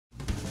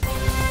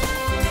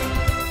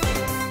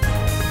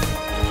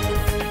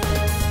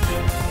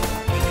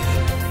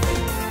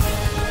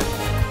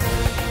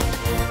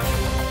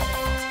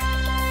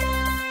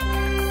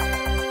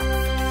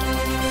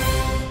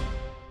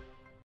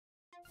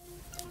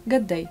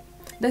Good day.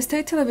 The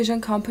state television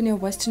company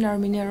of Western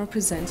Armenia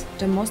represents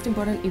the most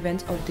important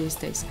event of these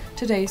days,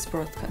 today's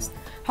broadcast.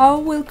 How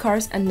will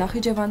Kars and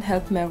Nakhichevan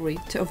help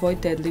Meghri to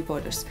avoid deadly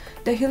borders?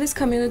 The Hilis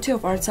community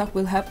of Artsakh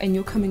will have a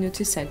new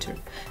community center.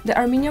 The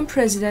Armenian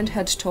president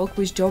had talked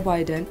with Joe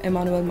Biden,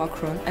 Emmanuel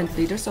Macron, and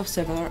leaders of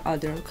several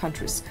other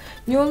countries.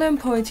 Newly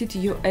appointed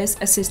U.S.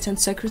 Assistant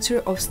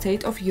Secretary of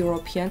State of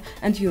European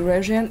and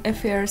Eurasian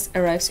Affairs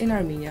arrives in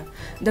Armenia,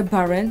 the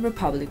Barren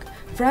Republic.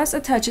 France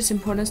attaches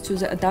importance to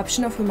the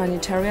adoption of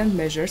humanitarian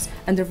measures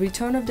and the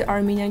return of the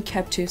Armenian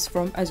captives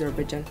from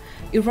Azerbaijan.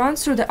 Iran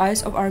through the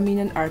eyes of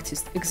Armenian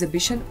Artists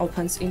exhibition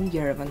opens in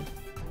Yerevan.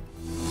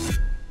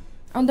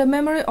 On the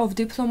memory of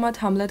diplomat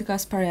Hamlet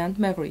Gasparian,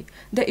 Meghri,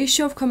 the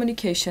issue of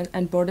communication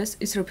and borders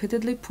is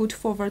repeatedly put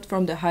forward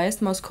from the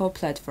highest Moscow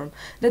platform.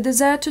 The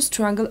desire to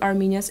strangle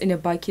Armenians in a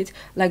bucket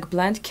like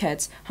blind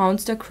cats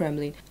haunts the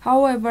Kremlin.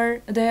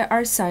 However, there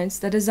are signs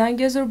that the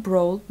Zangezur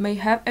brawl may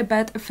have a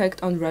bad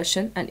effect on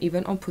Russian and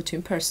even on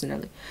Putin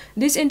personally.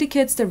 This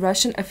indicates the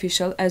Russian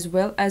official as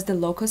well as the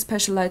local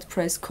specialized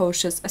press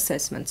cautious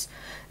assessments.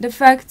 The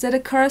fact that the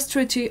Kars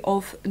Treaty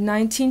of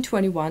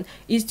 1921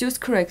 is used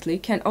correctly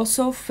can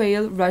also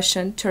fail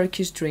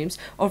Russian-Turkish dreams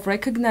of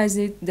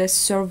recognizing the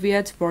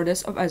Soviet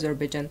borders of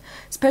Azerbaijan.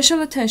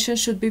 Special attention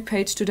should be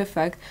paid to the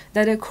fact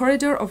that a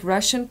corridor of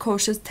Russian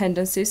cautious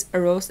tendencies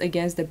arose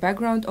against the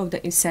background of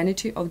the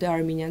insanity of the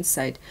Armenian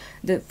side.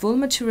 The full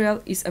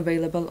material is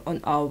available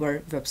on our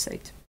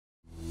website.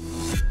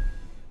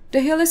 The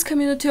Hilis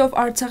community of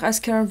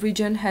Artsakh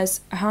region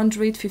has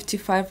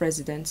 155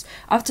 residents.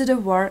 After the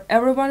war,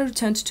 everyone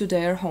returned to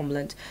their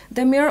homeland.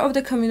 The mayor of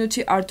the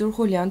community, Artur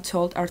Julian,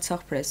 told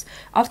Artsakh Press,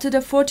 after the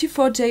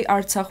 44-day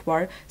Artsakh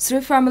war,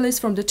 3 families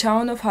from the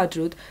town of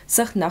Hadrut,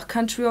 Sakhnakh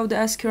country of the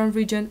Askeran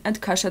region,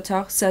 and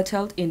Kashatagh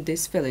settled in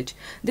this village.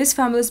 These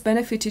families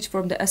benefited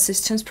from the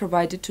assistance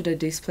provided to the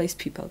displaced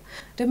people.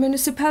 The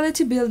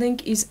municipality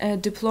building is in a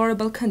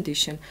deplorable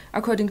condition.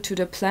 According to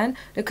the plan,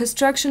 the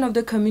construction of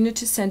the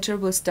community center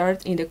will start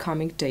in the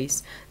coming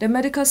days. The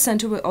medical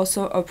center will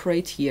also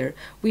operate here.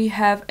 We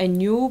have a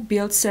new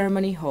built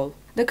ceremony hall.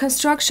 The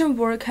construction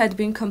work had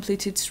been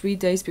completed 3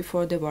 days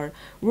before the war.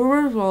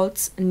 Rural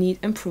roads need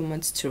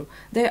improvements too.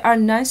 There are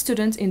 9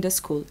 students in the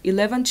school.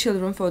 11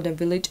 children from the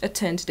village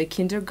attend the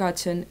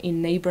kindergarten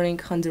in neighboring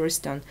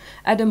Khandaristan.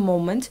 At the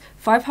moment,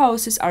 5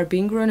 houses are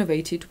being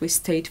renovated with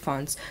state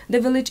funds.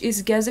 The village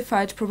is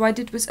gasified,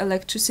 provided with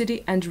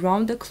electricity and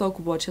round-the-clock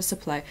water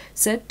supply,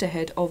 said the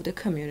head of the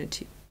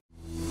community.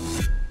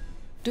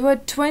 The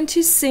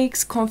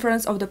 26th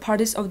Conference of the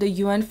Parties of the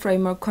UN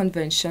Framework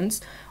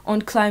Conventions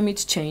on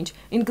Climate Change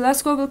in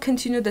Glasgow will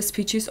continue the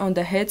speeches on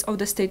the heads of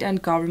the state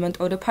and government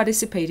of the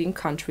participating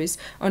countries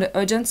on the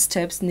urgent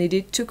steps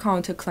needed to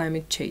counter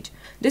climate change.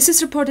 This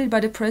is reported by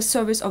the press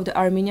service of the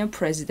Armenian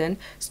president,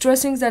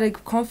 stressing that a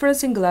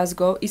conference in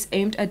Glasgow is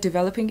aimed at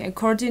developing a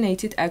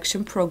coordinated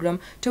action program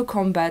to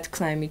combat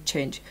climate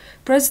change.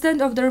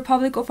 President of the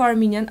Republic of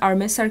Armenia,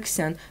 Armen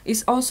Sargsyan,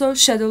 is also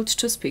scheduled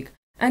to speak.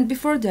 And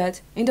before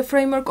that, in the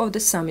framework of the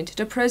summit,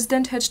 the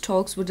president had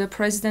talks with the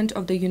president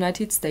of the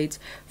United States,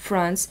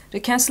 France,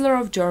 the chancellor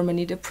of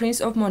Germany, the prince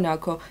of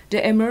Monaco,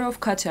 the emir of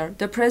Qatar,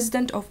 the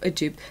president of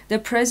Egypt, the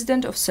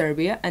president of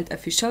Serbia, and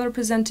official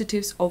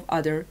representatives of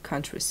other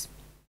countries.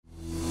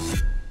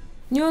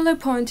 Newly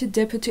appointed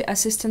Deputy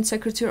Assistant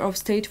Secretary of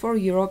State for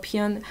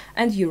European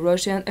and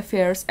Eurasian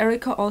Affairs,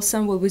 Erika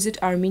Olsen will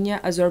visit Armenia,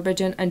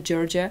 Azerbaijan, and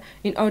Georgia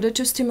in order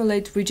to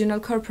stimulate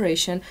regional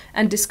cooperation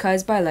and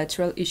discuss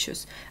bilateral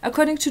issues.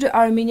 According to the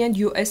Armenian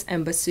U.S.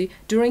 Embassy,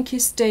 during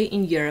his stay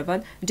in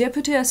Yerevan,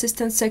 Deputy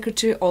Assistant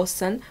Secretary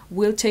Olsen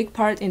will take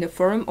part in the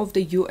forum of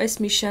the U.S.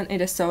 mission in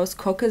the South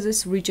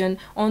Caucasus region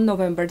on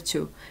November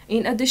 2.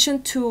 In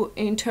addition to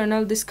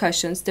internal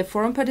discussions, the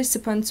forum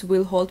participants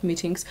will hold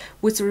meetings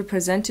with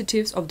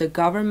representatives of the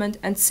government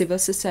and civil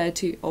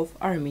society of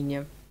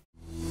Armenia.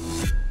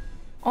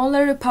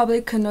 Only a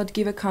republic cannot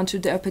give a country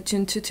the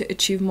opportunity to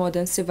achieve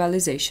modern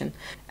civilization.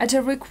 At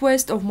a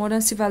request of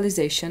modern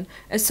civilization,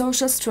 a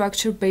social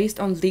structure based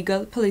on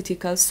legal,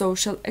 political,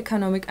 social,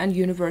 economic, and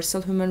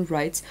universal human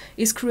rights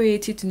is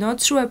created not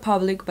through a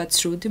republic but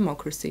through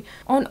democracy.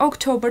 On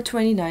October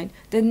 29,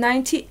 the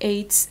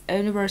 98th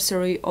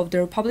anniversary of the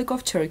Republic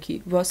of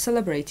Turkey was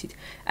celebrated.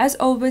 As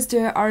always,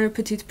 there are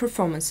repeated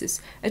performances.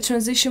 A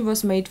transition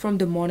was made from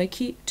the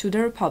monarchy to the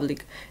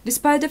republic.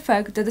 Despite the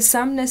fact that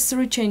some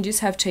necessary changes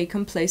have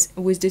taken place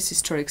with this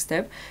historic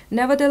step,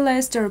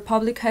 nevertheless the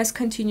Republic has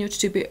continued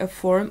to be a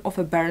form of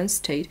a barren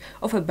state,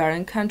 of a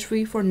barren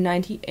country for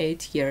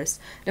 98 years.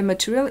 The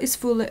material is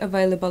fully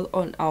available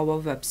on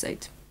our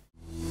website.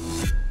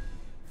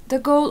 The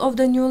goal of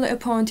the newly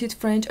appointed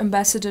French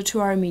ambassador to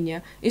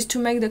Armenia is to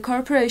make the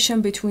cooperation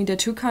between the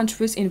two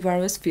countries in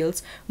various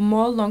fields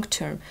more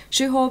long-term.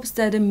 She hopes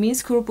that the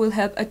Minsk group will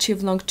help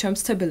achieve long-term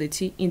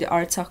stability in the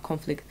Artsakh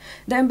conflict.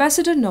 The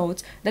ambassador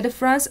notes that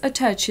France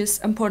attaches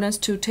importance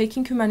to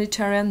taking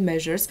humanitarian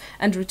measures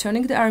and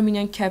returning the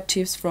Armenian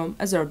captives from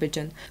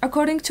Azerbaijan.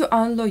 According to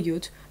Anne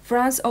Loyut,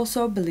 France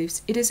also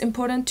believes it is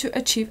important to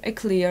achieve a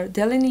clear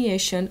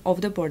delineation of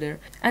the border,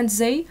 and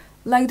they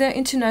like the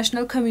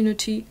international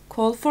community,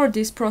 call for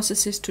these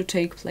processes to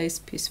take place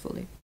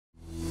peacefully.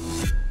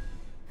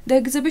 The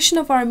exhibition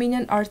of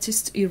Armenian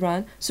Artists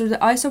Iran through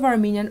the eyes of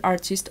Armenian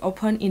artists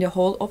opened in the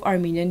hall of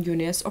Armenian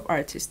Unions of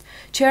Artists.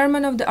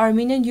 Chairman of the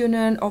Armenian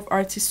Union of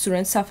Artists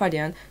Suren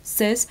Safarian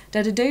says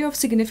that a day of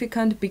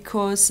significance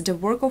because the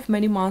work of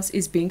many months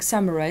is being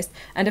summarized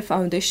and the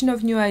foundation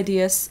of new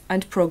ideas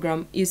and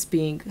program is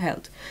being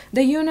held.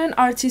 The Union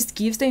Artist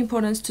gives the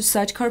importance to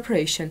such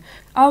cooperation.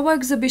 Our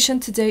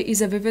exhibition today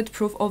is a vivid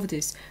proof of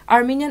this.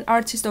 Armenian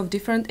artists of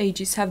different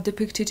ages have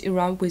depicted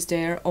Iran with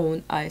their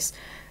own eyes.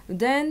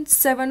 Then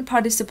 7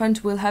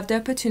 participants will have the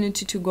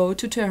opportunity to go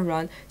to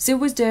Tehran, see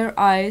with their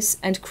eyes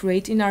and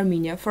create in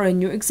Armenia for a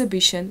new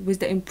exhibition with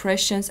the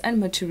impressions and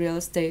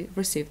materials they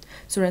received,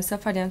 Suren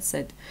Safarian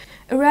said.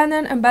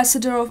 Iranian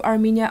ambassador of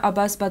Armenia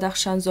Abbas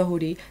Badakhshan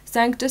Zohuri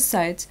thanked the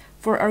site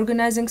for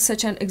organizing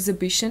such an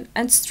exhibition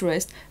and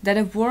stressed that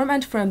a warm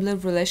and friendly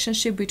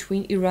relationship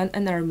between Iran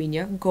and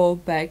Armenia go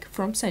back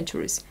from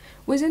centuries.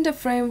 Within the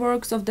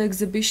frameworks of the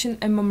exhibition,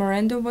 a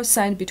memorandum was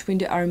signed between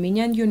the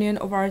Armenian Union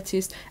of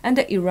Artists and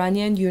the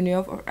Iranian Union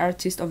of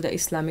Artists of the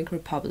Islamic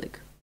Republic.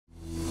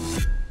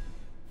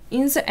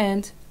 In the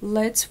end,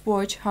 let's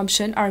watch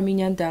Hamshen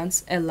Armenian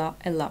dance Ella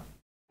Ella.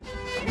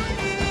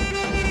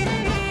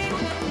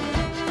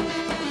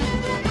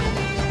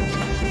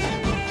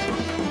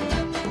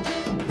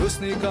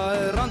 Լուսնիկա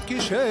էրանտ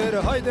կիշեր,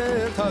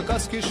 հայդեր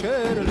թակաս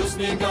կիշեր,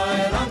 Լուսնիկա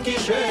էրանտ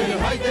կիշեր,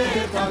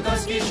 հայդեր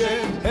թակաս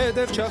կիշեր,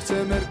 Հետև չաղցե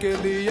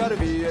մերկելի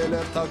արվի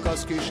էլեր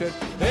թակաս կիշեր,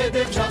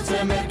 Հետև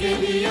չաղցե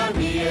մերկելի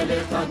արվի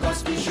էլեր թակաս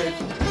կիշեր։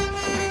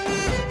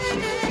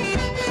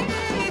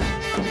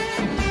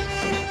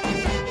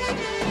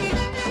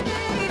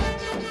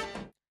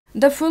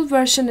 The full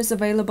version is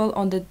available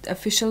on the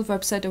official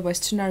website of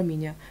Western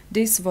Armenia.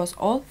 This was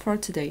all for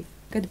today.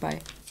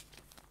 Goodbye.